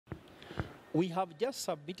We have just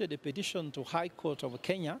submitted a petition to High Court of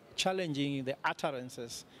Kenya challenging the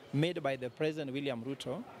utterances made by the President William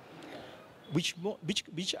Ruto,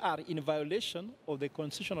 which are in violation of the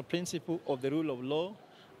constitutional principle of the rule of law,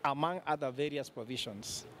 among other various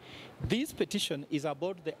provisions. This petition is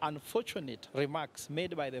about the unfortunate remarks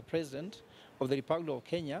made by the President of the Republic of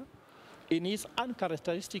Kenya in his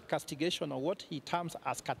uncharacteristic castigation of what he terms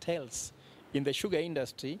as cartels in the sugar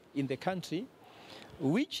industry in the country,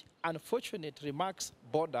 which unfortunate remarks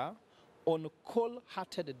border on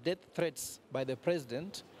cold-hearted death threats by the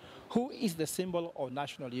President, who is the symbol of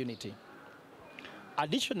national unity.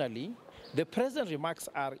 Additionally, the President's remarks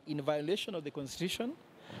are in violation of the Constitution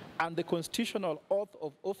and the constitutional oath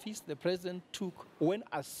of office the President took when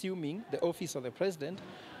assuming the office of the President,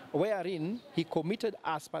 wherein he committed,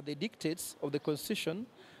 as per the dictates of the Constitution,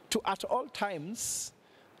 to at all times,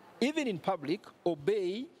 even in public,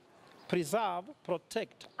 obey, preserve,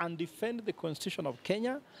 protect, and defend the Constitution of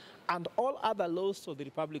Kenya and all other laws of the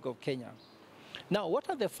Republic of Kenya. Now, what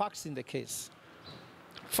are the facts in the case?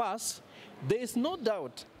 First, there is no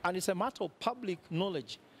doubt, and it's a matter of public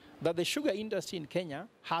knowledge, that the sugar industry in Kenya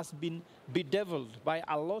has been bedeviled by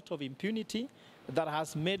a lot of impunity that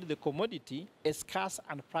has made the commodity a scarce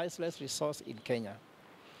and priceless resource in Kenya.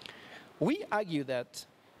 We argue that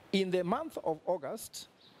in the month of August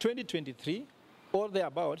 2023, or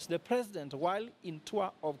thereabouts, the President, while in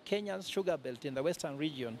tour of Kenya's sugar belt in the western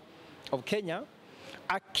region of Kenya,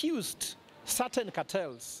 accused certain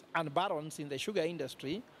cartels and barons in the sugar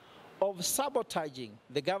industry of sabotaging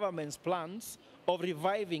the government's plans of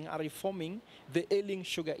reviving and reforming the ailing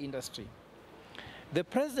sugar industry. The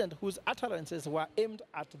President, whose utterances were aimed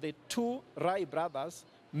at the two Rai brothers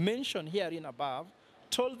mentioned herein above,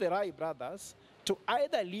 told the Rai brothers to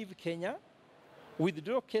either leave Kenya,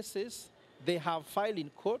 withdraw cases they have filed in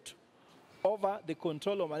court over the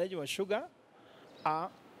control of management of sugar,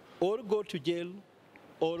 or go to jail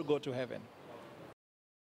or go to heaven.